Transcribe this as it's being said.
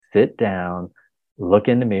sit down, look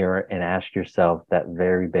in the mirror, and ask yourself that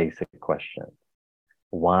very basic question.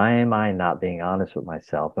 Why am I not being honest with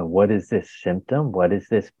myself? And what is this symptom? What is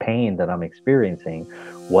this pain that I'm experiencing?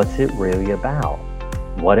 What's it really about?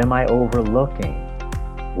 What am I overlooking?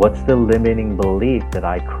 What's the limiting belief that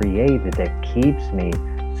I created that keeps me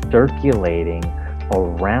circulating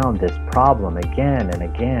around this problem again and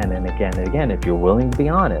again and again and again? If you're willing to be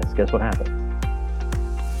honest, guess what happens?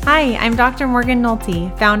 Hi, I'm Dr. Morgan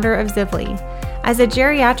Nolte, founder of Zivly. As a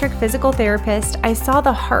geriatric physical therapist, I saw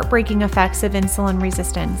the heartbreaking effects of insulin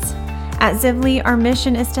resistance. At Zivly, our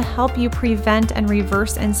mission is to help you prevent and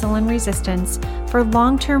reverse insulin resistance for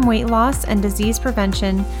long-term weight loss and disease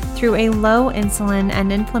prevention through a low insulin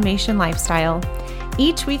and inflammation lifestyle.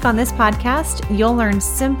 Each week on this podcast, you'll learn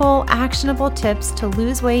simple, actionable tips to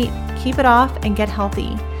lose weight, keep it off, and get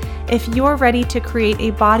healthy. If you're ready to create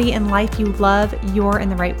a body and life you love, you're in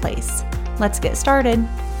the right place. Let's get started.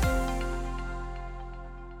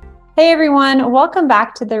 Hey everyone, welcome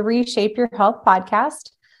back to the Reshape Your Health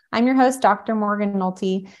podcast. I'm your host, Dr. Morgan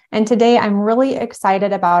Nolte, and today I'm really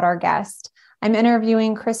excited about our guest. I'm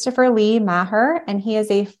interviewing Christopher Lee Maher, and he is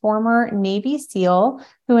a former Navy SEAL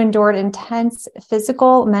who endured intense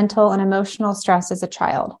physical, mental, and emotional stress as a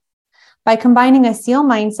child. By combining a SEAL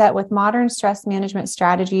mindset with modern stress management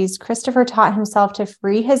strategies, Christopher taught himself to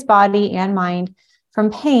free his body and mind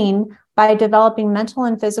from pain by developing mental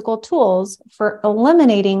and physical tools for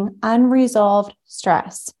eliminating unresolved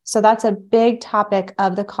stress. So that's a big topic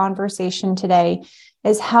of the conversation today,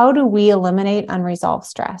 is how do we eliminate unresolved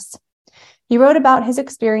stress? He wrote about his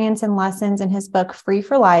experience and lessons in his book, Free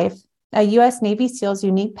for Life, a U.S. Navy SEAL's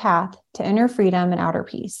unique path to inner freedom and outer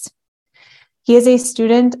peace. He is a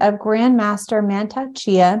student of Grandmaster Mantak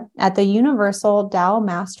Chia at the Universal Dao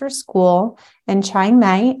Master School in Chiang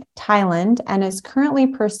Mai, Thailand, and is currently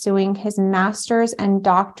pursuing his master's and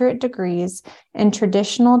doctorate degrees in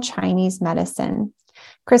traditional Chinese medicine.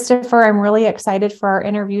 Christopher, I'm really excited for our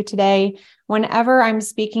interview today. Whenever I'm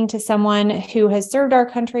speaking to someone who has served our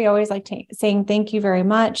country, I always like saying thank you very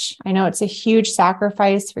much. I know it's a huge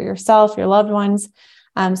sacrifice for yourself, your loved ones.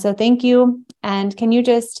 So thank you. And can you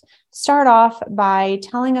just start off by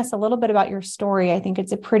telling us a little bit about your story? I think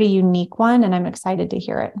it's a pretty unique one, and I'm excited to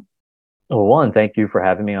hear it. Well, one, thank you for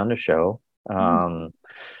having me on the show. The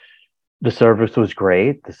service was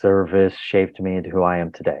great. The service shaped me into who I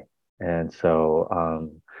am today. And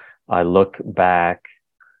so I look back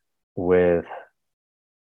with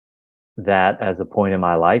that as a point in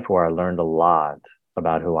my life where I learned a lot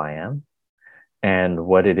about who I am and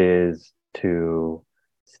what it is to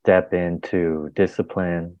step into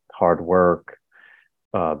discipline, hard work,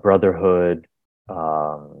 brotherhood,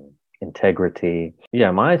 integrity. Yeah,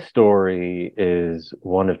 my story is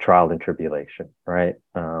one of trial and tribulation, right?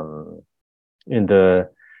 In the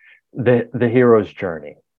hero's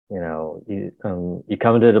journey, you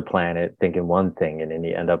come to the planet thinking one thing, and then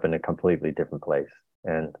you end up in a completely different place.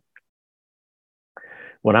 And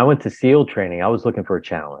when I went to SEAL training, I was looking for a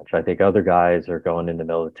challenge. I think other guys are going in the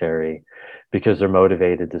military because they're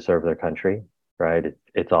motivated to serve their country, right?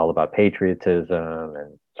 It's all about patriotism.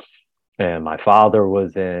 And my father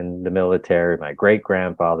was in the military. My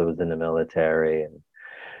great-grandfather was in the military.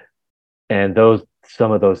 And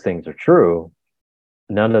some of those things are true.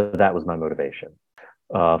 None of that was my motivation.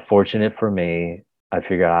 Fortunate for me, I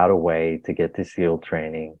figured out a way to get to SEAL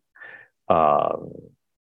training.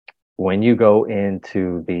 When you go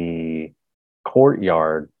into the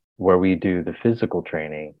courtyard where we do the physical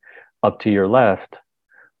training, up to your left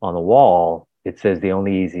on the wall, it says the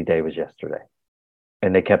only easy day was yesterday.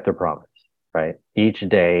 And they kept their promise, right? Each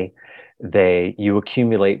day you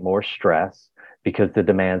accumulate more stress because the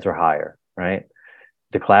demands are higher, right?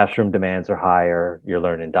 The classroom demands are higher. You're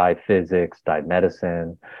learning dive physics, dive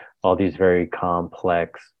medicine, all these very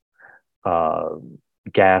complex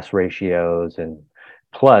gas ratios. And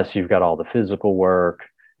plus you've got all the physical work,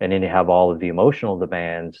 and then you have all of the emotional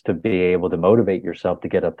demands to be able to motivate yourself to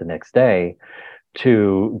get up the next day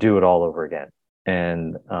to do it all over again.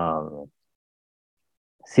 And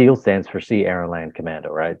SEAL stands for Sea, Air, and Land Commando,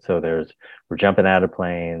 right? So we're jumping out of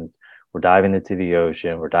planes, we're diving into the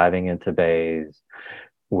ocean, we're diving into bays,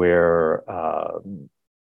 we're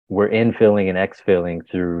infilling and exfilling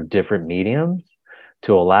through different mediums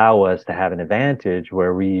to allow us to have an advantage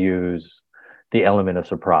where we use the element of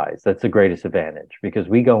surprise. That's the greatest advantage, because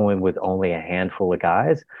we go in with only a handful of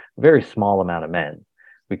guys, a very small amount of men.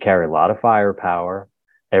 We carry a lot of firepower.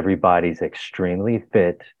 Everybody's extremely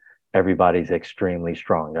fit. Everybody's extremely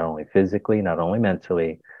strong, not only physically, not only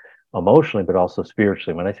mentally, emotionally, but also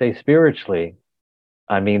spiritually. When I say spiritually,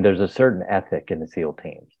 I mean there's a certain ethic in the SEAL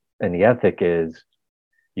teams. And the ethic is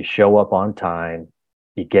You show up on time,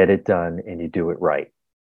 you get it done, and you do it right.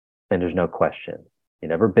 And there's no question. You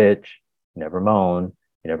never bitch, you never moan,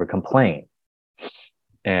 you never complain.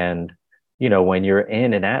 And, when you're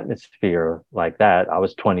in an atmosphere like that, I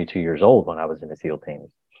was 22 years old when I was in the SEAL teams.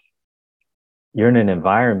 You're in an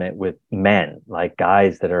environment with men, like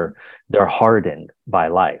guys they're hardened by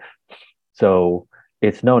life. So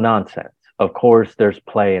it's no nonsense. Of course, there's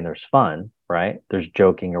play and there's fun, right? There's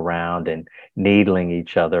joking around and needling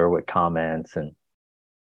each other with comments,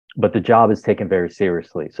 but the job is taken very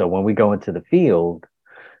seriously. So when we go into the field,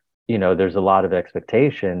 there's a lot of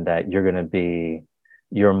expectation that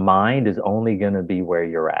your mind is only going to be where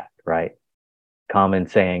you're at, right? Common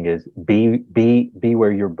saying is be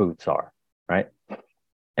where your boots are, right?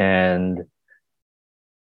 And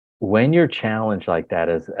when you're challenged like that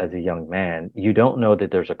as a young man, you don't know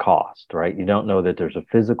that there's a cost, right? You don't know that there's a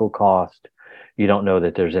physical cost. You don't know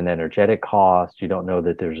that there's an energetic cost. You don't know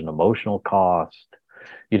that there's an emotional cost.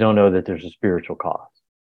 You don't know that there's a spiritual cost.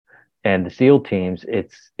 And the SEAL teams,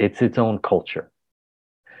 it's its own culture.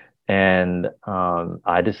 And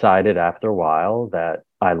I decided after a while that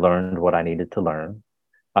I learned what I needed to learn.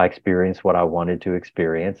 I experienced what I wanted to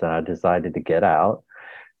experience, and I decided to get out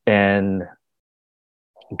and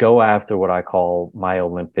go after what I call my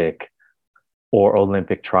Olympic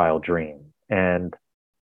trial dream. And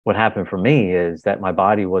what happened for me is that my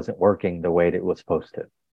body wasn't working the way that it was supposed to,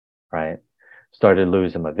 right? Started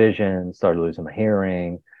losing my vision, started losing my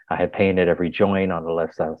hearing. I had pain at every joint on the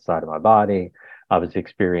left side of my body. I was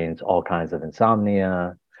experiencing all kinds of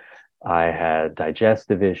insomnia. I had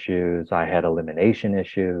digestive issues. I had elimination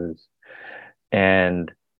issues.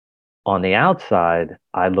 And on the outside,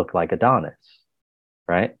 I looked like Adonis,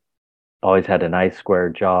 right? Always had a nice square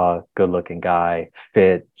jaw, good looking guy,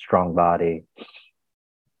 fit, strong body.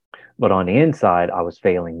 But on the inside, I was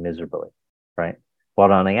failing miserably, right?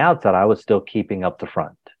 But on the outside, I was still keeping up the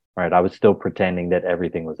front, right? I was still pretending that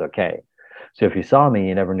everything was okay. So if you saw me,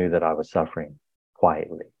 you never knew that I was suffering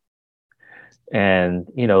quietly. And,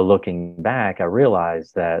 looking back, I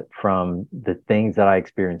realized that from the things that I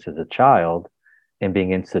experienced as a child and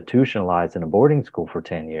being institutionalized in a boarding school for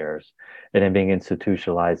 10 years, and then being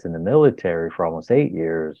institutionalized in the military for almost 8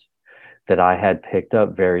 years, that I had picked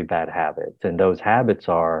up very bad habits. And those habits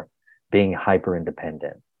are being hyper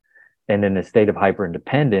independent. And in a state of hyper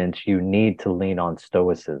independence, you need to lean on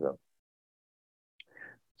stoicism.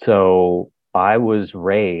 So I was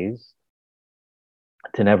raised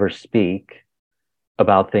to never speak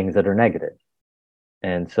about things that are negative.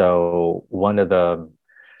 And so one of the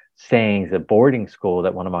sayings at boarding school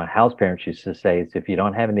that one of my house parents used to say is, if you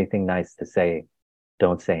don't have anything nice to say,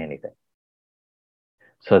 don't say anything.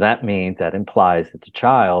 So that implies that the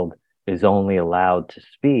child is only allowed to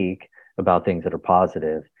speak about things that are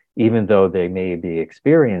positive, even though they may be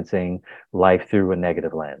experiencing life through a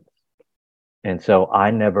negative lens. And so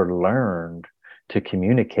I never learned to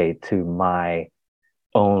communicate to my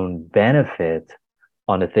own benefit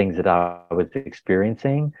on the things that I was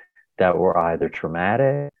experiencing that were either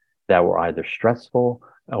traumatic, that were either stressful,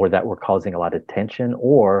 or that were causing a lot of tension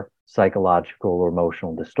or psychological or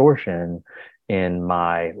emotional distortion in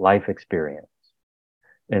my life experience.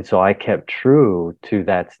 And so I kept true to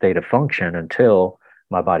that state of function until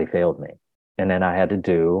my body failed me. And then I had to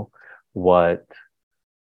do what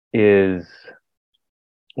was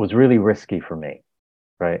really risky for me,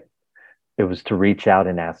 right? It was to reach out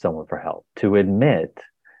and ask someone for help, to admit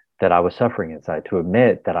that I was suffering inside, to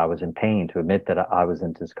admit that I was in pain, to admit that I was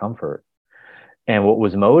in discomfort. And what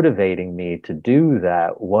was motivating me to do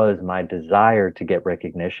that was my desire to get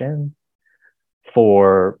recognition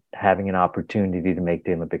for having an opportunity to make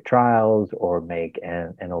the Olympic trials or make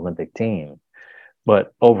an Olympic team.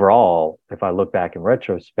 But overall, if I look back in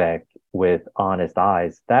retrospect with honest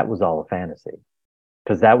eyes, that was all a fantasy,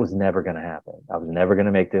 because that was never going to happen. I was never going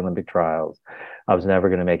to make the Olympic trials. I was never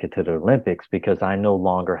going to make it to the Olympics because I no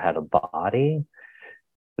longer had a body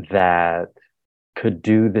that could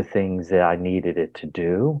do the things that I needed it to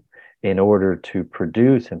do in order to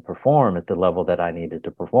produce and perform at the level that I needed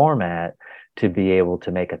to perform at, to be able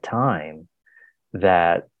to make a time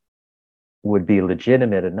that would be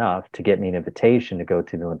legitimate enough to get me an invitation to go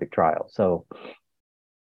to the Olympic trials. So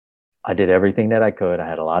I did everything that I could. I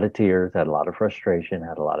had a lot of tears, had a lot of frustration,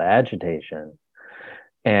 had a lot of agitation.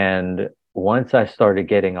 And once I started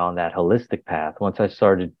getting on that holistic path, once I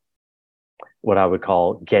started what I would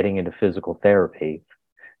call getting into physical therapy,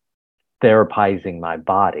 therapizing my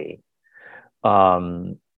body,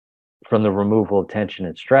 from the removal of tension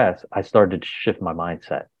and stress, I started to shift my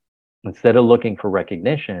mindset. Instead of looking for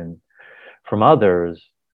recognition from others,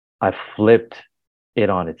 I flipped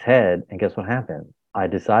it on its head. And guess what happened? I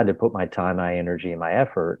decided to put my time, my energy, and my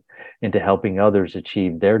effort into helping others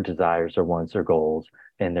achieve their desires, their wants, their goals,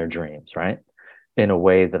 and their dreams, right? In a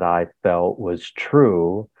way that I felt was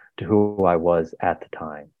true to who I was at the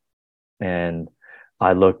time. And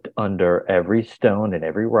I looked under every stone and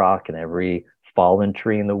every rock and every fallen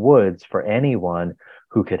tree in the woods for anyone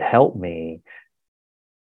who could help me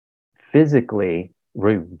physically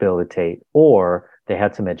rehabilitate, or they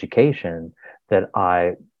had some education that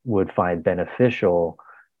I would find beneficial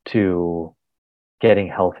to getting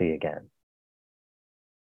healthy again.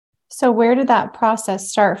 So where did that process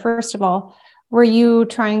start? First of all, were you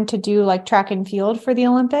trying to do like track and field for the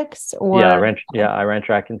Olympics, or? I ran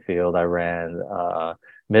track and field. I ran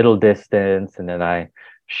middle distance, and then I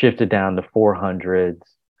shifted down to 400s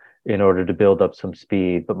in order to build up some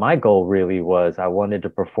speed. But my goal really was I wanted to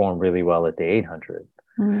perform really well at the 800.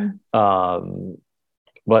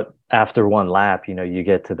 But after one lap, you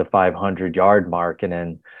get to the 500-yard mark and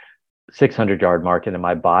then 600-yard mark, and then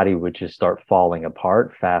my body would just start falling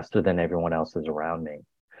apart faster than everyone else's around me.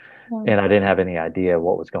 And I didn't have any idea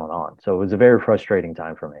what was going on. So it was a very frustrating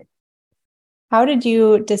time for me. How did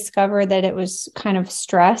you discover that it was kind of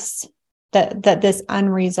stress, that this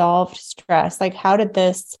unresolved stress? Like, how did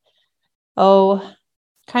this,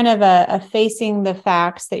 kind of a facing the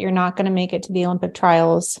facts that you're not going to make it to the Olympic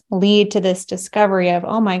trials lead to this discovery of,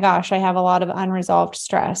 oh my gosh, I have a lot of unresolved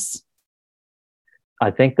stress?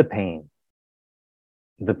 I think the pain,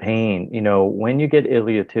 when you get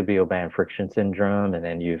iliotibial band friction syndrome, and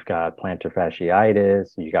then you've got plantar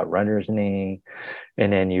fasciitis, you got runner's knee,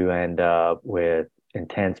 and then you end up with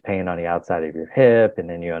intense pain on the outside of your hip, and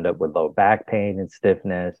then you end up with low back pain and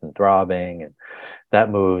stiffness and throbbing, and that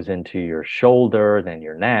moves into your shoulder, then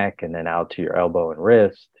your neck, and then out to your elbow and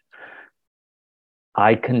wrist.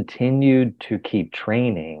 I continued to keep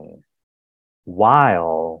training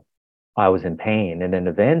while I was in pain, and then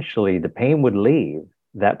eventually the pain would leave.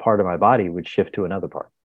 That part of my body would shift to another part.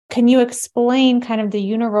 Can you explain kind of the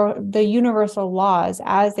universal laws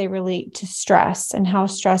as they relate to stress and how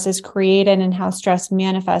stress is created and how stress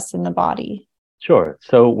manifests in the body? Sure.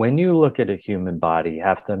 So when you look at a human body, you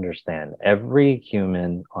have to understand every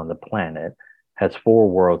human on the planet has 4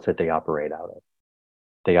 worlds that they operate out of.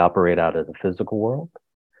 They operate out of the physical world.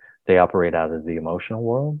 They operate out of the emotional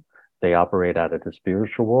world. They operate out of the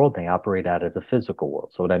spiritual world. They operate out of the physical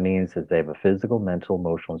world. So what that means is they have a physical, mental,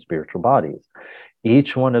 emotional, and spiritual bodies.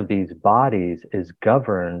 Each one of these bodies is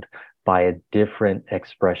governed by a different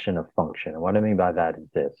expression of function. And what I mean by that is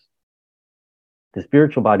this. The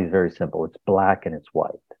spiritual body is very simple. It's black and it's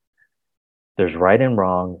white. There's right and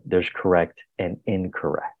wrong. There's correct and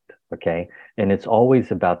incorrect. Okay. And it's always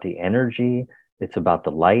about the energy. It's about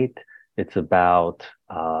the light. It's about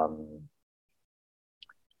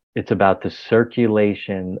the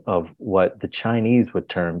circulation of what the Chinese would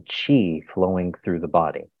term qi flowing through the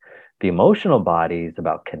body. The emotional body is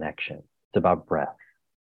about connection. It's about breath.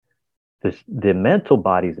 The mental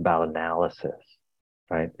body is about analysis,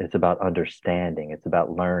 right? It's about understanding. It's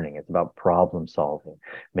about learning. It's about problem solving,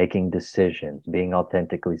 making decisions, being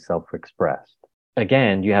authentically self-expressed.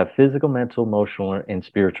 Again, you have physical, mental, emotional, and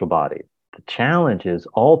spiritual bodies. The challenge is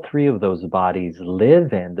all 3 of those bodies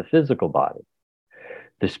live in the physical body.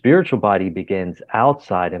 The spiritual body begins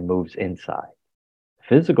outside and moves inside. The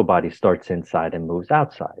physical body starts inside and moves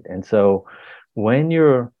outside. And so when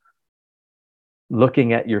you're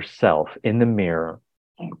looking at yourself in the mirror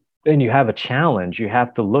and you have a challenge, you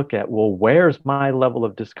have to look at, well, where's my level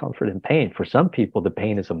of discomfort and pain? For some people, the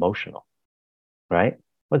pain is emotional, right?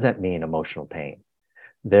 What does that mean, emotional pain?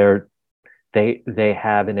 They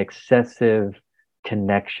have an excessive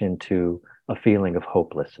connection to a feeling of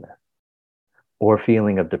hopelessness, or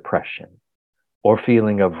feeling of depression, or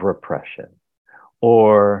feeling of repression,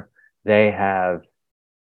 or they have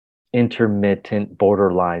intermittent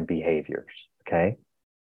borderline behaviors, okay?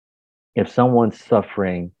 If someone's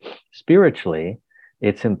suffering spiritually,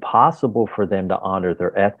 it's impossible for them to honor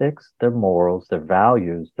their ethics, their morals, their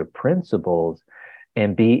values, their principles,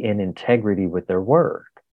 and be in integrity with their word.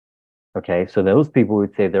 Okay, so those people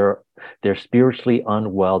would say they're spiritually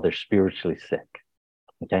unwell, they're spiritually sick.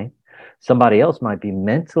 Okay, somebody else might be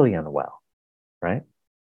mentally unwell, right?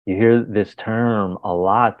 You hear this term a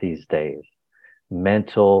lot these days,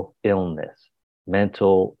 mental illness,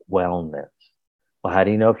 mental wellness. Well, how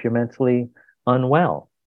do you know if you're mentally unwell?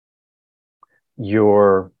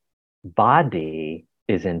 Your body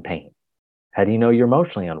is in pain. How do you know you're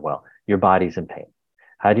emotionally unwell? Your body's in pain.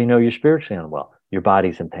 How do you know you're spiritually unwell? Your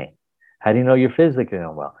body's in pain. How do you know you're physically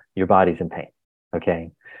unwell? Your body's in pain.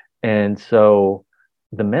 Okay. And so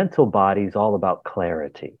the mental body is all about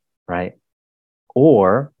clarity, right?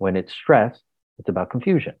 Or when it's stressed, It's about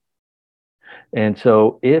confusion. And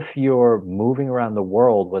so if you're moving around the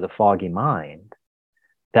world with a foggy mind,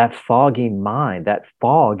 that foggy mind, that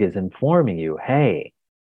fog is informing you, hey,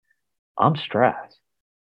 I'm stressed.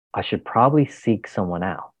 I should probably seek someone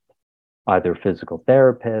out, either a physical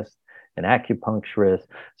therapist, an acupuncturist,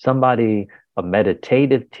 somebody, a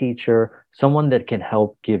meditative teacher, someone that can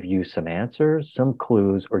help give you some answers, some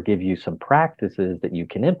clues, or give you some practices that you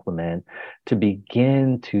can implement to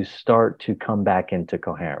begin to start to come back into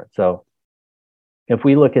coherence. So if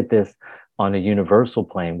we look at this on a universal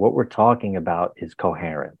plane, what we're talking about is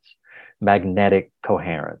coherence, magnetic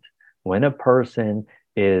coherence. When a person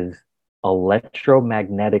is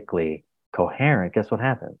electromagnetically coherent, guess what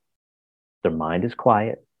happens? Their mind is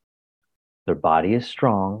quiet, their body is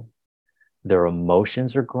strong, their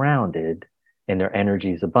emotions are grounded, and their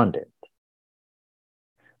energy is abundant.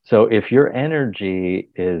 So if your energy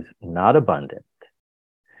is not abundant,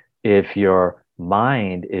 if your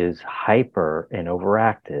mind is hyper and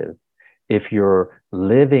overactive, if you're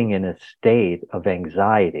living in a state of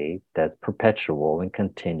anxiety that's perpetual and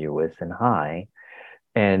continuous and high,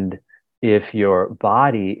 and if your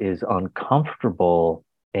body is uncomfortable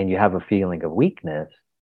and you have a feeling of weakness,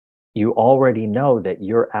 you already know that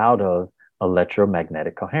you're out of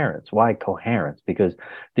electromagnetic coherence. Why coherence? Because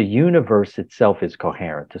the universe itself is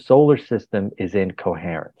coherent. The solar system is in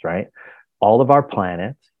coherence, right? All of our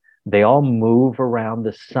planets, they all move around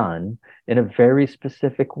the sun in a very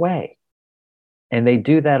specific way. And they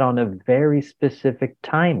do that on a very specific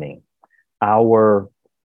timing. Our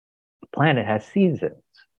planet has seasons,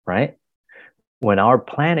 right? When our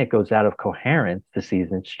planet goes out of coherence, the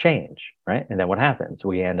seasons change, right? And then what happens?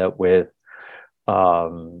 We end up with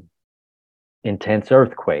intense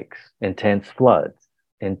earthquakes, intense floods,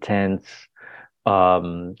 intense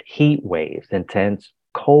heat waves, intense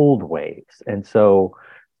cold waves. And so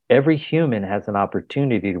every human has an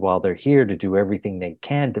opportunity while they're here to do everything they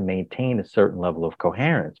can to maintain a certain level of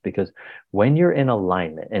coherence. Because when you're in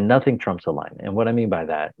alignment, and nothing trumps alignment, and what I mean by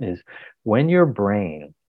that is when your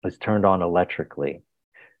brain is turned on electrically,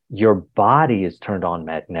 your body is turned on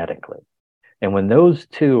magnetically. And when those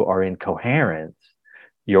two are in coherence,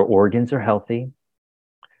 your organs are healthy,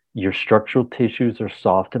 your structural tissues are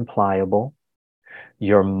soft and pliable,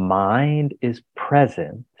 your mind is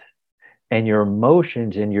present, and your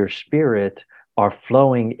emotions and your spirit are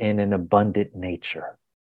flowing in an abundant nature.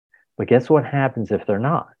 But guess what happens if they're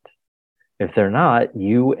not? If they're not,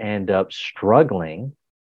 you end up struggling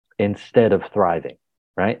instead of thriving,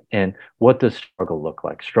 right? And what does struggle look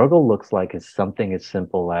like? Struggle looks like is something as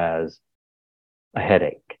simple as a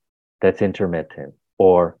headache that's intermittent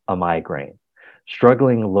or a migraine.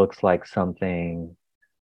 Struggle looks something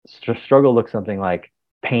like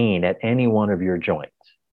pain at any one of your joints,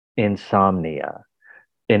 insomnia,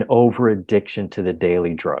 an over addiction to the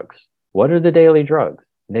daily drugs. What are the daily drugs?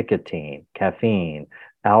 Nicotine, caffeine,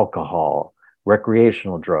 alcohol,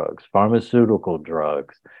 recreational drugs, pharmaceutical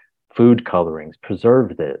drugs, food colorings,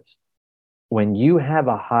 preservatives. When you have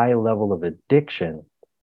a high level of addiction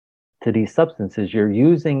to these substances, you're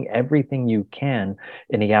using everything you can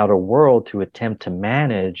in the outer world to attempt to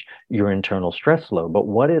manage your internal stress load. But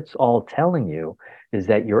what it's all telling you is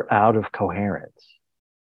that you're out of coherence.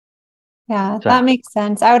 Yeah, that makes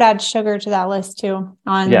sense. I would add sugar to that list too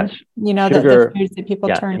on, yes, the foods that people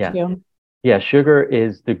turn to. Yeah, sugar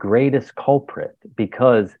is the greatest culprit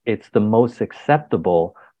because it's the most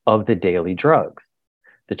acceptable of the daily drugs.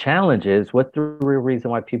 The challenge is, what's the real reason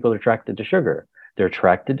why people are attracted to sugar? They're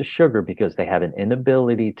attracted to sugar because they have an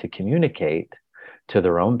inability to communicate to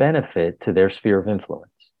their own benefit to their sphere of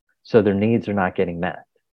influence. So their needs are not getting met.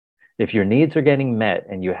 If your needs are getting met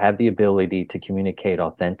and you have the ability to communicate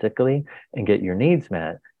authentically and get your needs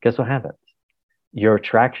met, guess what happens? Your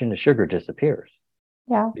attraction to sugar disappears.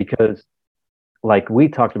 Yeah. Because like we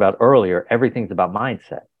talked about earlier, everything's about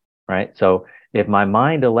mindset, right? So if my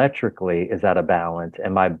mind electrically is out of balance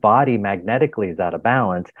and my body magnetically is out of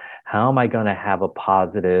balance, how am I going to have a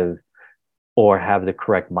positive or have the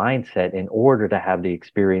correct mindset in order to have the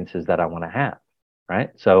experiences that I want to have, right?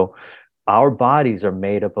 So our bodies are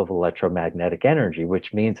made up of electromagnetic energy,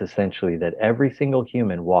 which means essentially that every single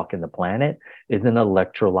human walking the planet is an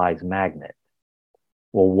electrolyzed magnet.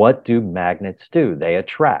 Well, what do magnets do? They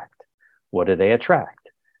attract. What do they attract?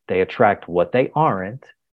 They attract what they aren't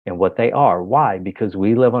and what they are. Why? Because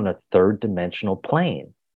we live on a third dimensional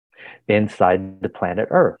plane inside the planet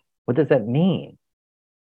Earth. What does that mean?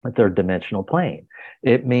 A third dimensional plane.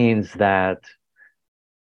 It means that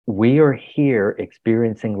we are here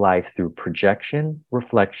experiencing life through projection,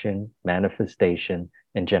 reflection, manifestation,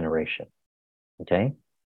 and generation. Okay?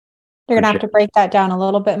 You're going to have to break that down a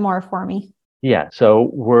little bit more for me. Yeah, so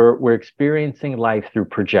we're experiencing life through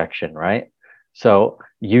projection, right? So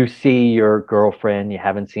you see your girlfriend you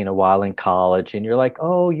haven't seen a while in college, and you're like,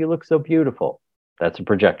 "Oh, you look so beautiful." That's a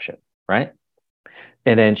projection, right?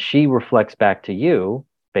 And then she reflects back to you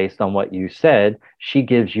based on what you said. She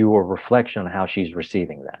gives you a reflection on how she's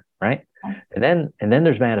receiving that, right? And then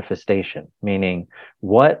there's manifestation, meaning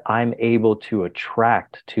what I'm able to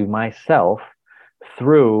attract to myself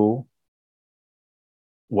through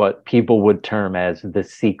what people would term as the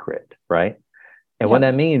secret, right? And what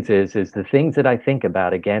Yep. that means is the things that I think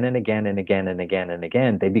about again and again and again and again and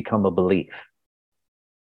again, they become a belief.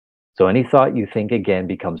 So any thought you think again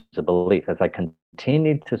becomes a belief. As I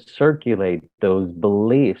continue to circulate those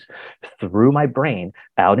beliefs through my brain,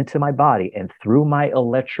 out into my body, and through my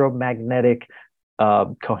electromagnetic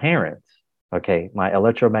coherence, okay, my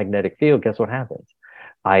electromagnetic field, guess what happens?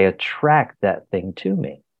 I attract that thing to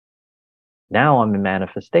me. Now I'm in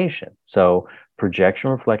manifestation. So projection,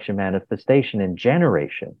 reflection, manifestation, and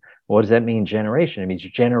generation. What does that mean, generation? It means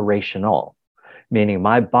generational, meaning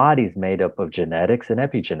my body's made up of genetics and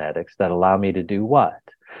epigenetics that allow me to do what?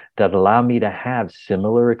 That allow me to have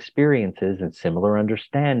similar experiences and similar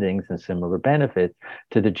understandings and similar benefits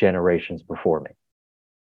to the generations before me.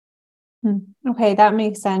 Okay, that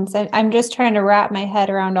makes sense. And I'm just trying to wrap my head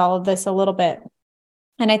around all of this a little bit.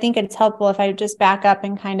 And I think it's helpful if I just back up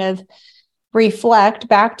and kind of reflect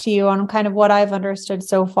back to you on kind of what I've understood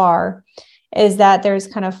so far is that there's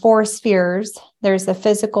kind of four spheres. There's the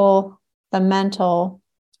physical, the mental,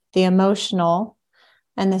 the emotional,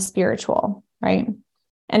 and the spiritual, right?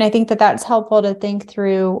 And I think that that's helpful to think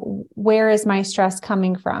through, where is my stress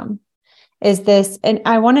coming from? Is this, and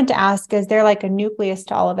I wanted to ask, is there like a nucleus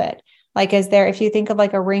to all of it? Like, is there, if you think of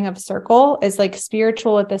like a ring of circle, is like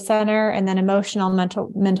spiritual at the center and then emotional,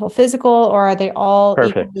 mental, physical, or are they all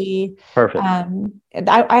Perfect. equally? Perfect.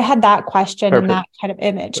 I had that question and Perfect. that kind of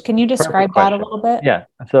image. Can you describe Perfect that a question. little bit? Yeah.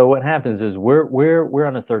 So what happens is we're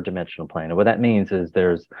on a third dimensional plane. And what that means is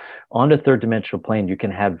there's on the third dimensional plane, you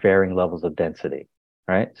can have varying levels of density,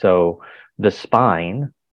 right? So the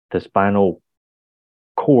spine, the spinal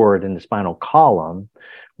cord and the spinal column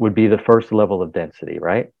would be the first level of density,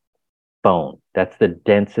 right? Bone. That's the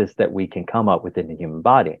densest that we can come up with in the human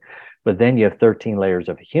body. But then you have 13 layers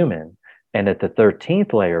of a human. And at the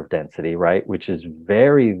 13th layer of density, right, which is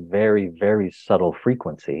very, very, very subtle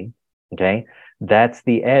frequency, okay, that's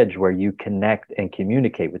the edge where you connect and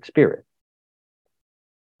communicate with spirit.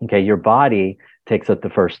 Okay, your body takes up the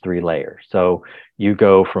first three layers. So you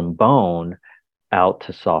go from bone out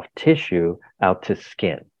to soft tissue, out to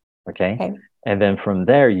skin. Okay. And then from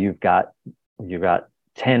there, you've got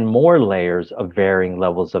 10 more layers of varying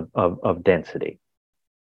levels of density.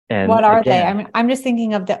 And what are they? again, I'm just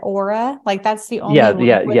thinking of the aura. Like that's the only yeah,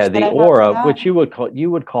 language that the I have for aura, that. which you would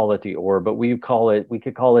call it the aura, but we could call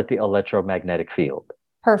it the electromagnetic field.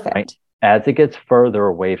 Perfect. Right? As it gets further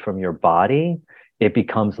away from your body, it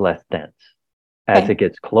becomes less dense. As it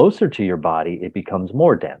gets closer to your body, it becomes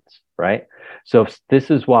more dense, right? So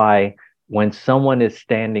this is why when someone is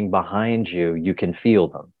standing behind you, you can feel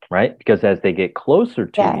them, right? Because as they get closer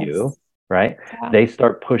to you, right, they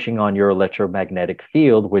start pushing on your electromagnetic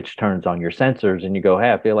field, which turns on your sensors, and you go,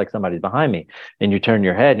 hey, I feel like somebody's behind me. And you turn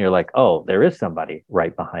your head and you're like, oh, there is somebody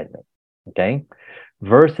right behind me. Okay.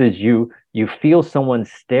 Versus you feel someone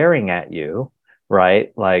staring at you,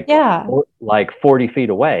 right? Like 40 feet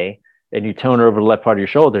away, and you turn over the left part of your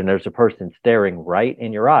shoulder and there's a person staring right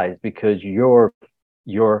in your eyes because your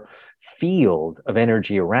field of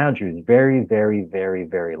energy around you is very, very, very,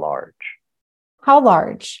 very large. How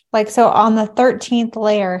large? Like, so on the 13th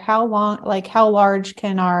layer, how large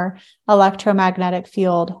can our electromagnetic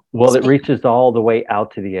field? Well, it reaches all the way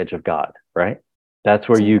out to the edge of God, right? That's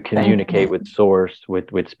where you communicate with source,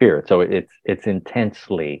 with spirit. So it's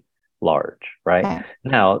intensely large, right? Okay.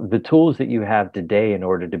 Now, the tools that you have today in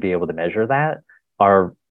order to be able to measure that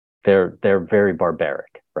they're very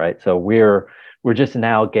barbaric, right? So we're just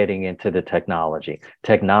now getting into the technology.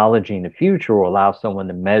 Technology in the future will allow someone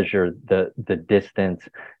to measure the distance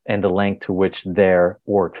and the length to which their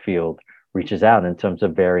auric field reaches out in terms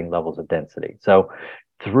of varying levels of density. So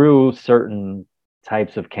through certain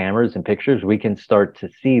types of cameras and pictures, we can start to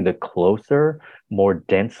see the closer, more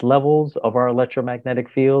dense levels of our electromagnetic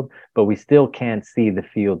field, but we still can't see the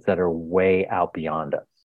fields that are way out beyond us.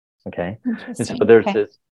 Okay. And so there's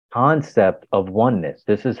this concept of oneness.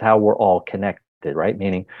 This is how we're all connected, right?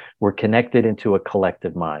 Meaning we're connected into a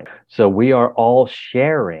collective mind. So we are all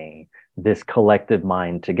sharing this collective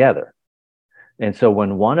mind together. And so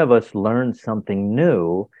when one of us learns something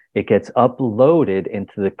new, it gets uploaded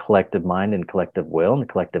into the collective mind and collective will and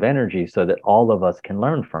collective energy so that all of us can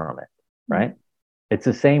learn from it. right? It's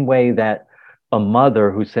the same way that a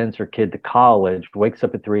mother who sends her kid to college wakes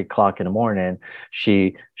up at 3 o'clock in the morning.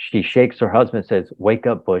 She shakes her husband and says, "Wake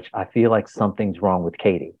up, Butch. I feel like something's wrong with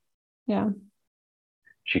Katie." Yeah.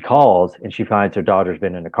 She calls and she finds her daughter's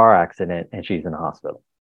been in a car accident and she's in the hospital.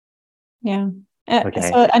 Yeah. Okay.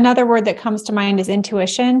 So another word that comes to mind is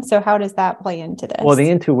intuition. So how does that play into this? Well, the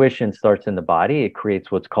intuition starts in the body. It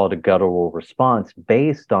creates what's called a guttural response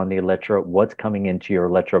based on what's coming into your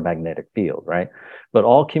electromagnetic field, right? But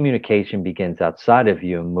all communication begins outside of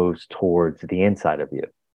you and moves towards the inside of you.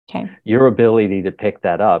 Okay. Your ability to pick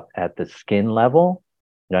that up at the skin level,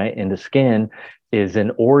 right? And the skin is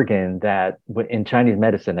an organ that in Chinese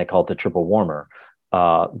medicine, they call it the triple warmer.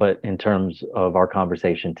 But in terms of our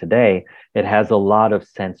conversation today, it has a lot of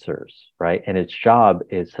sensors, right? And its job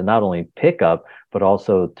is to not only pick up, but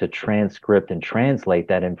also to transcript and translate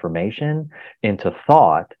that information into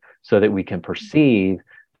thought so that we can perceive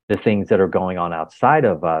the things that are going on outside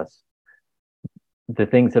of us, the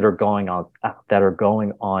things that are going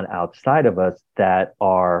on outside of us that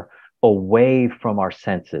are away from our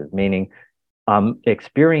senses, meaning I'm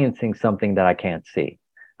experiencing something that I can't see.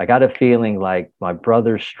 I got a feeling like my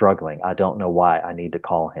brother's struggling. I don't know why. I need to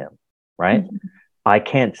call him, right? Mm-hmm. I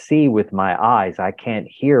can't see with my eyes. I can't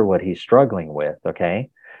hear what he's struggling with, okay?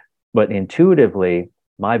 But intuitively,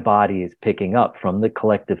 my body is picking up from the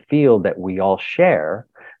collective field that we all share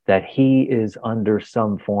that he is under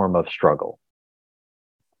some form of struggle.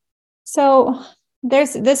 So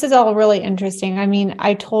this is all really interesting. I mean,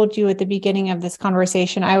 I told you at the beginning of this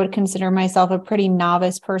conversation, I would consider myself a pretty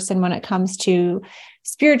novice person when it comes to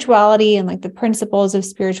spirituality and like the principles of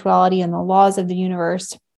spirituality and the laws of the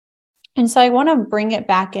universe. And so I want to bring it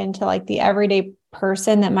back into like the everyday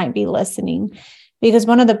person that might be listening, because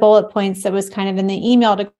one of the bullet points that was kind of in the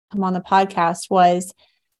email to come on the podcast was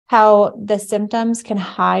how the symptoms can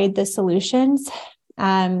hide the solutions.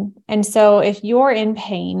 And so if you're in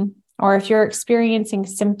pain, or if you're experiencing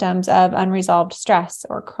symptoms of unresolved stress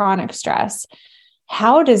or chronic stress,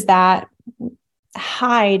 how does that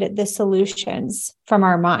hide the solutions from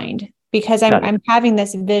our mind? Because I'm having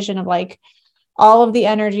this vision of like all of the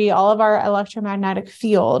energy, all of our electromagnetic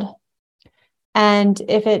field. And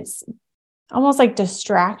if it's almost like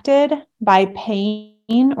distracted by pain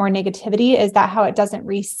or negativity, is that how it doesn't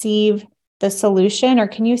receive the solution? Or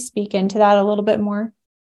can you speak into that a little bit more?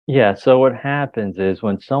 Yeah. So what happens is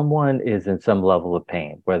when someone is in some level of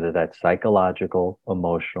pain, whether that's psychological,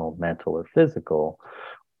 emotional, mental, or physical,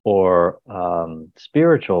 or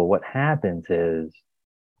spiritual, what happens is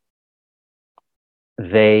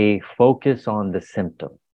they focus on the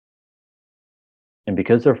symptom. And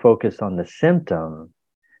because they're focused on the symptom,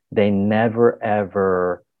 they never,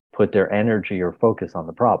 ever put their energy or focus on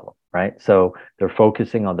the problem, right? So they're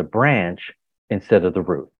focusing on the branch instead of the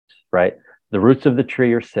roots, right? The roots of the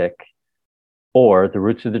tree are sick, or the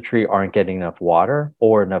roots of the tree aren't getting enough water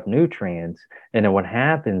or enough nutrients. And then what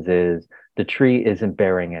happens is the tree isn't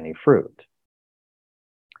bearing any fruit.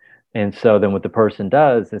 And so then what the person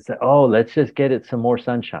does is say, oh, let's just get it some more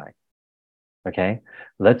sunshine. Okay.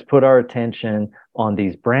 Let's put our attention on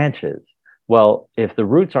these branches. Well, if the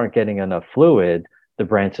roots aren't getting enough fluid, the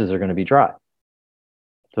branches are going to be dry.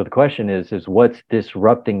 So the question is what's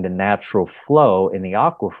disrupting the natural flow in the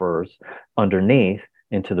aquifers underneath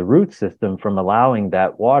into the root system from allowing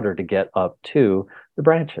that water to get up to the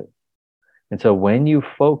branches? And so when you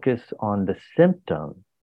focus on the symptom,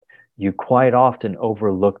 you quite often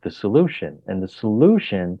overlook the solution. And the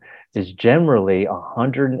solution is generally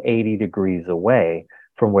 180 degrees away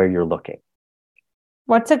from where you're looking.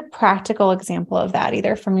 What's a practical example of that,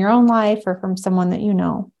 either from your own life or from someone that you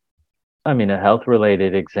know? I mean, a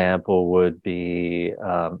health-related example would be,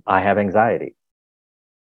 I have anxiety.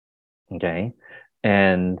 Okay.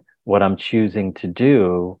 And what I'm choosing to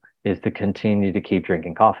do is to continue to keep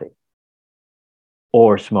drinking coffee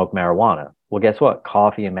or smoke marijuana. Well, guess what?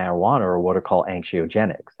 Coffee and marijuana are what are called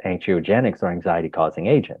anxiogenics. Anxiogenics are anxiety-causing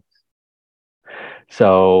agents.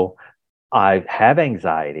 So I have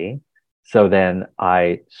anxiety. So then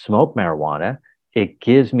I smoke marijuana. It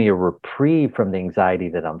gives me a reprieve from the anxiety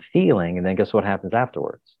that I'm feeling. And then guess what happens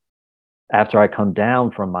afterwards? After I come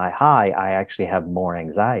down from my high, I actually have more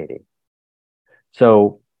anxiety.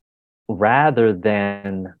 So rather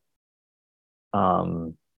than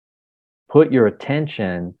put your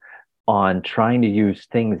attention on trying to use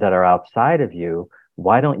things that are outside of you,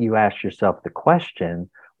 why don't you ask yourself the question,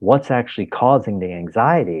 what's actually causing the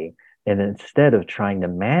anxiety? And instead of trying to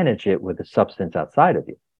manage it with a substance outside of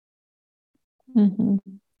you. Mm-hmm.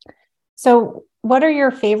 So what are your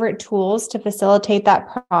favorite tools to facilitate that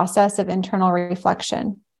process of internal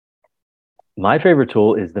reflection? My favorite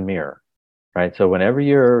tool is the mirror. right? So whenever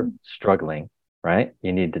you're struggling, right,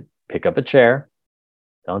 you need to pick up a chair.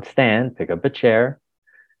 Don't stand, pick up a chair,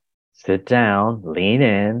 sit down, lean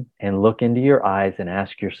in, and look into your eyes and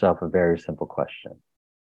ask yourself a very simple question.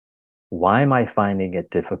 Why am I finding it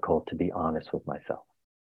difficult to be honest with myself?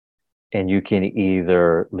 And you can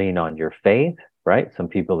either lean on your faith, right? Some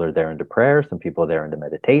people are there into prayer, some people are there into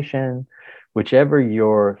meditation. Whichever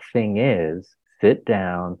your thing is, sit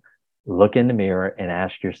down, look in the mirror, and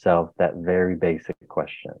ask yourself that very basic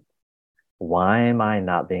question. Why am I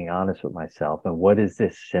not being honest with myself? And what is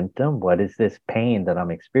this symptom? What is this pain that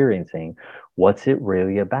I'm experiencing? What's it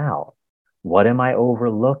really about? What am I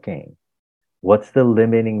overlooking? What's the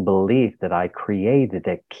limiting belief that I created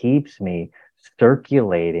that keeps me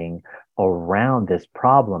circulating around this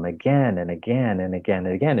problem again and again and again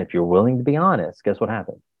and again? If you're willing to be honest, guess what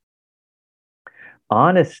happens?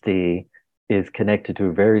 Honesty is connected to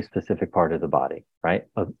a very specific part of the body, right?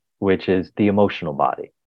 Which is the emotional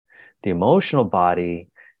body. The emotional body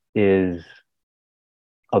is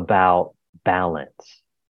about balance.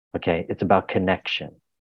 Okay. It's about connection.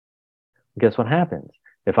 Guess what happens?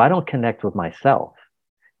 If I don't connect with myself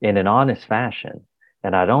in an honest fashion,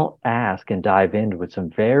 and I don't ask and dive in with some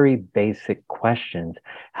very basic questions,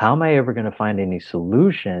 how am I ever going to find any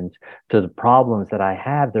solutions to the problems that I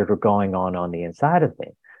have that are going on the inside of me?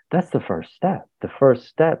 That's the first step. The first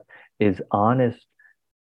step is honest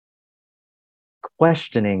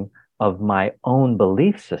questioning of my own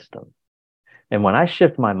belief system. And when I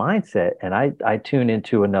shift my mindset and I tune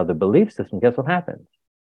into another belief system, guess what happens?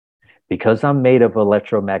 Because I'm made of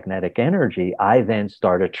electromagnetic energy, I then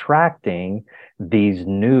start attracting these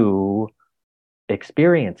new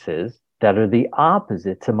experiences that are the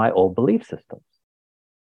opposite to my old belief systems.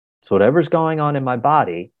 So whatever's going on in my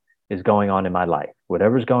body is going on in my life.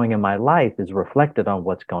 Whatever's going in my life is reflected on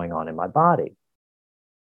what's going on in my body.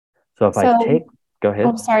 So if I take, go ahead.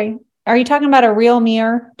 Oh, sorry. Are you talking about a real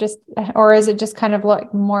mirror, or is it just kind of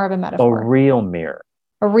like more of a metaphor? A real mirror.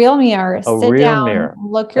 A real mirror. Sit down, mirror.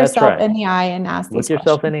 Look yourself in the eye and ask these questions. Look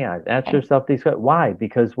yourself in the eye. Ask yourself these questions. Why?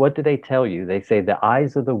 Because what do they tell you? They say the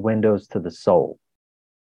eyes are the windows to the soul.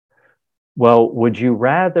 Well, would you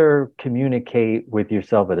rather communicate with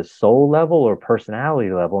yourself at a soul level or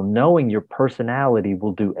personality level, knowing your personality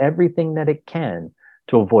will do everything that it can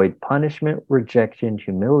to avoid punishment, rejection,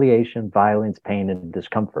 humiliation, violence, pain, and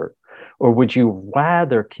discomfort? Or would you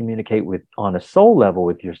rather communicate on a soul level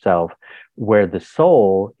with yourself, where the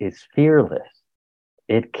soul is fearless?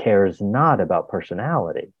 It cares not about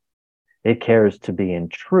personality. It cares to be in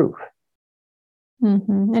truth.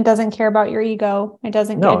 Mm-hmm. It doesn't care about your ego. It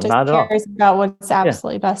doesn't. No, it just not at all. cares about what's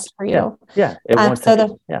absolutely best for you. Yeah. It wants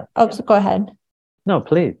so go ahead. No,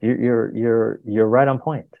 please. You're right on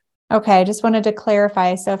point. Okay, I just wanted to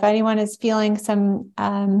clarify. So if anyone is feeling some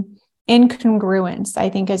incongruence, I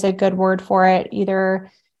think is a good word for it,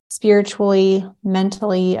 either spiritually,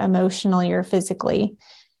 mentally, emotionally, or physically,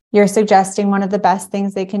 you're suggesting one of the best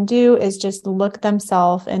things they can do is just look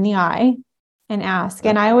themselves in the eye and ask.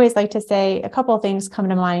 And I always like to say a couple of things come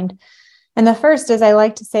to mind. And the first is I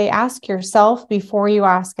like to say, ask yourself before you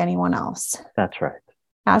ask anyone else. That's right.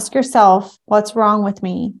 Ask yourself, what's wrong with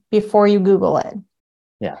me, before you Google it.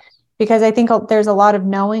 Yeah. Because I think there's a lot of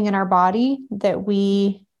knowing in our body that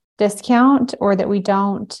we discount, or that we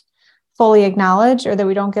don't fully acknowledge, or that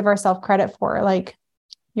we don't give ourselves credit for. Like,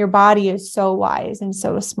 your body is so wise and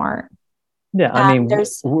so smart. Yeah. I mean,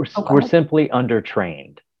 we're simply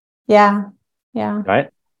undertrained. Yeah. Yeah. Right.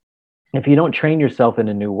 If you don't train yourself in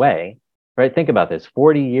a new way, right? Think about this.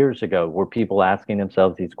 40 years ago, were people asking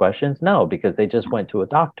themselves these questions? No, because they just went to a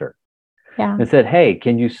doctor and said, hey,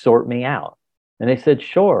 can you sort me out? And they said,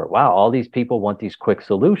 sure. Wow. All these people want these quick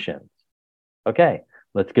solutions. Okay,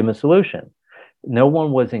 let's give them a solution. No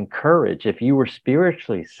one was encouraged. If you were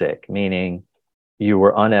spiritually sick, meaning you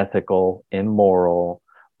were unethical, immoral,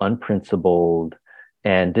 unprincipled,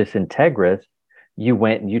 and disintegrous, you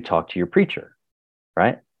went and you talked to your preacher,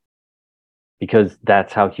 right? Because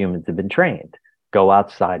that's how humans have been trained. Go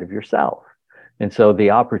outside of yourself. And so the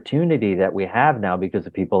opportunity that we have now, because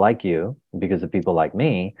of people like you, because of people like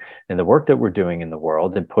me, and the work that we're doing in the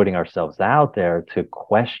world and putting ourselves out there to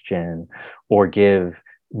question or give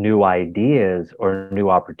new ideas or new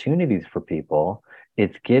opportunities for people,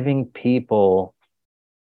 it's giving people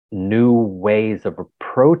new ways of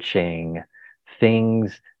approaching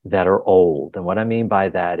things that are old. And what I mean by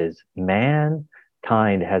that is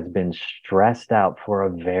mankind has been stressed out for a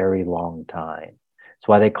very long time. That's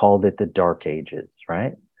why they called it the Dark Ages,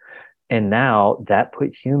 right? And now that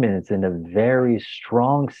put humans in a very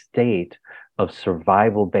strong state of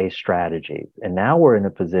survival-based strategies. And now we're in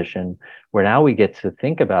a position where now we get to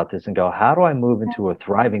think about this and go, how do I move into a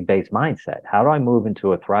thriving-based mindset? How do I move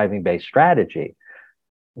into a thriving-based strategy?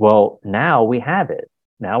 Well, now we have it.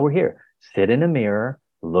 Now we're here. Sit in a mirror,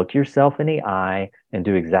 look yourself in the eye, and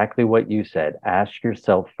do exactly what you said. Ask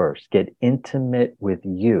yourself first. Get intimate with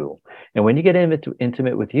you. And when you get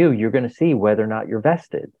intimate with you, you're going to see whether or not you're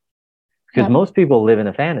vested. Because most people live in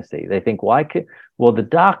a fantasy. They think, well, the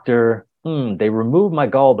doctor, they removed my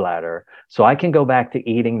gallbladder, so I can go back to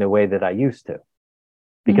eating the way that I used to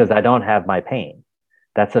because I don't have my pain.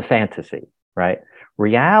 That's a fantasy, right?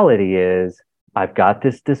 Reality is I've got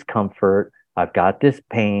this discomfort. I've got this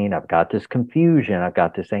pain. I've got this confusion. I've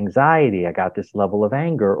got this anxiety. I got this level of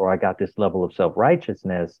anger, or I got this level of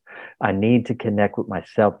self-righteousness. I need to connect with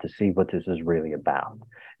myself to see what this is really about.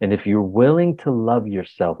 And if you're willing to love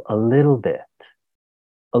yourself a little bit,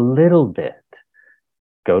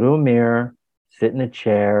 go to a mirror, sit in a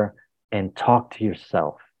chair, and talk to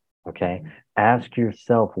yourself. Okay. Ask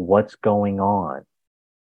yourself what's going on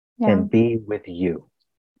and be with you.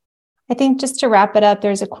 I think just to wrap it up,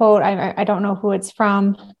 there's a quote, I don't know who it's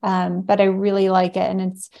from, but I really like it. And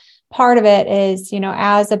it's part of it is,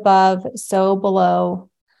 as above, so below,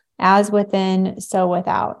 as within, so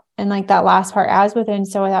without. And like that last part, as within,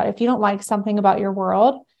 so without. If you don't like something about your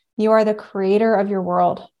world, you are the creator of your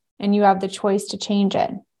world and you have the choice to change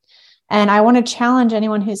it. And I want to challenge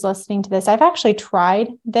anyone who's listening to this. I've actually tried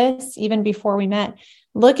this even before we met,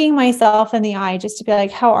 looking myself in the eye just to be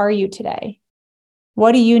like, how are you today?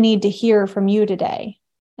 What do you need to hear from you today?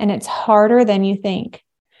 And it's harder than you think.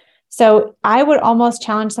 So I would almost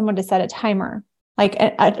challenge someone to set a timer, like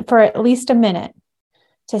for at least a minute,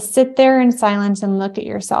 to sit there in silence and look at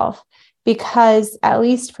yourself. Because at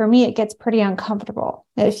least for me, it gets pretty uncomfortable.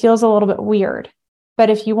 It feels a little bit weird. But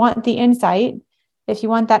if you want the insight, if you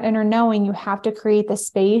want that inner knowing, you have to create the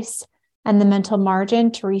space and the mental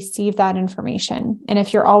margin to receive that information. And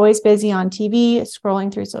if you're always busy on TV,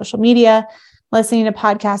 scrolling through social media, listening to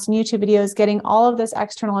podcasts and YouTube videos, getting all of this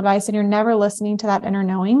external advice, and you're never listening to that inner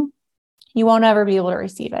knowing, you won't ever be able to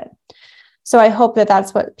receive it. So I hope that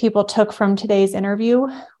that's what people took from today's interview,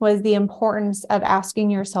 was the importance of asking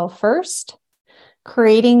yourself first,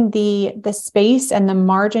 creating the space and the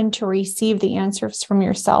margin to receive the answers from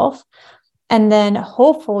yourself, and then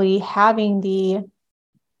hopefully having the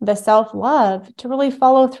self-love to really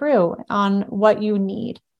follow through on what you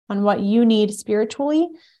need spiritually,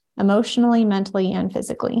 emotionally, mentally, and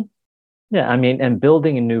physically. Yeah, I mean, and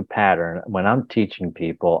building a new pattern. When I'm teaching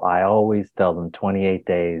people, I always tell them 28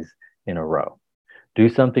 days in a row. Do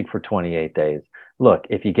something for 28 days. Look,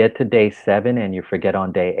 if you get to day 7 and you forget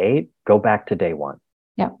on day 8, go back to day 1.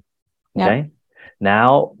 Yeah. Okay.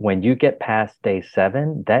 Now, when you get past day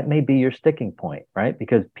 7, that may be your sticking point, right?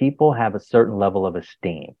 Because people have a certain level of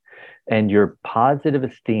esteem. And your positive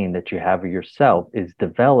esteem that you have of yourself is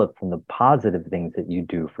developed from the positive things that you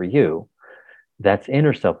do for you. That's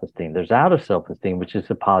inner self-esteem. There's outer self-esteem, which is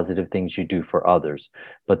the positive things you do for others.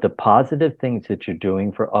 But the positive things that you're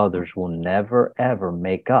doing for others will never, ever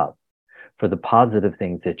make up for the positive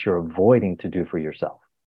things that you're avoiding to do for yourself.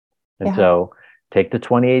 And so take the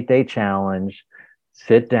 28-day challenge,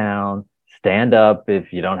 sit down, stand up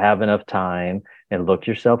if you don't have enough time, and look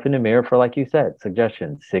yourself in the mirror for, like you said,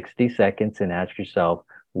 suggestion, 60 seconds, and ask yourself,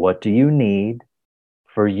 what do you need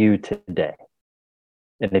for you today?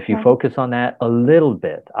 And if you focus on that a little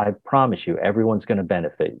bit, I promise you, everyone's going to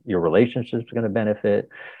benefit. Your relationships are going to benefit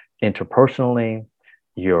interpersonally.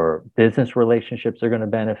 Your business relationships are going to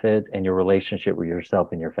benefit, and your relationship with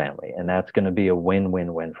yourself and your family. And that's going to be a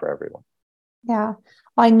win-win-win for everyone. Yeah.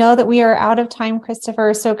 Well, I know that we are out of time,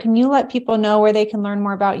 Christopher. So can you let people know where they can learn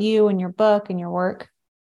more about you and your book and your work?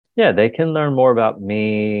 Yeah, they can learn more about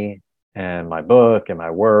me and my book and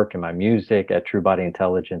my work and my music at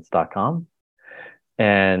truebodyintelligence.com.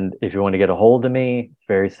 And if you want to get a hold of me,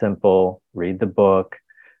 very simple, read the book,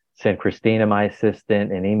 send Christina, my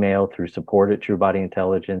assistant, an email through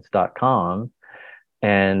support@truebodyintelligence.com.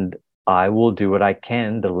 And I will do what I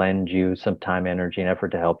can to lend you some time, energy, and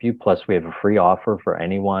effort to help you. Plus, we have a free offer for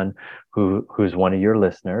anyone who's one of your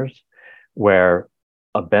listeners, where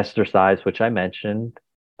a Bestercise, which I mentioned,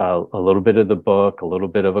 a little bit of the book, a little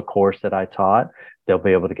bit of a course that I taught, they'll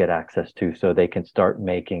be able to get access to, so they can start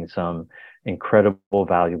making some incredible,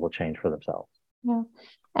 valuable change for themselves. Yeah.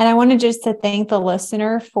 And I wanted just to thank the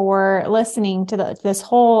listener for listening to this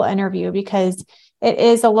whole interview, because it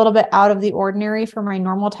is a little bit out of the ordinary from my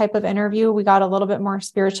normal type of interview. We got a little bit more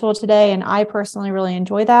spiritual today, and I personally really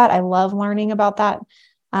enjoy that. I love learning about that,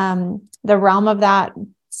 the realm of that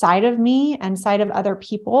side of me and side of other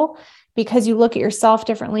people, because you look at yourself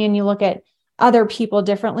differently and you look at other people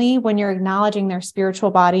differently when you're acknowledging their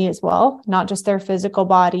spiritual body as well, not just their physical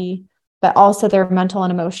body, but also their mental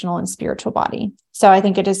and emotional and spiritual body. So I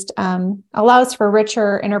think it just allows for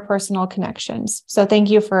richer interpersonal connections. So thank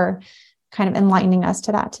you for kind of enlightening us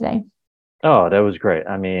to that today. Oh, that was great.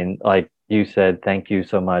 I mean, like you said, thank you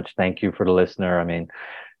so much. Thank you for the listener. I mean,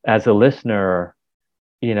 as a listener,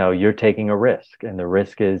 you're taking a risk, and the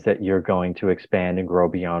risk is that you're going to expand and grow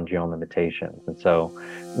beyond your own limitations. And so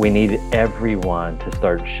we need everyone to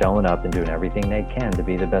start showing up and doing everything they can to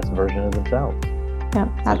be the best version of themselves. Yeah,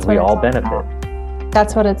 that's what we all benefit. About.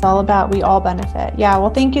 That's what it's all about. We all benefit. Yeah.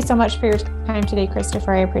 Well, thank you so much for your time today,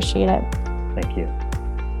 Christopher. I appreciate it. Thank you.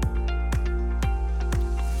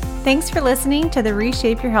 Thanks for listening to the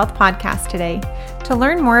Reshape Your Health podcast today. To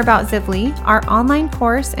learn more about Zivley, our online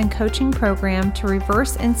course and coaching program to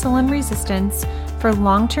reverse insulin resistance for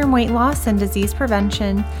long-term weight loss and disease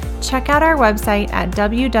prevention, check out our website at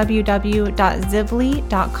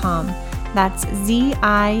www.zivley.com. That's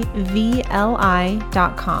ZIVLI.com.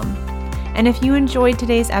 And if you enjoyed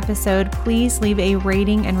today's episode, please leave a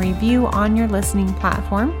rating and review on your listening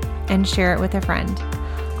platform and share it with a friend.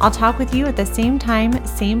 I'll talk with you at the same time,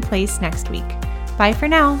 same place next week. Bye for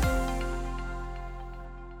now.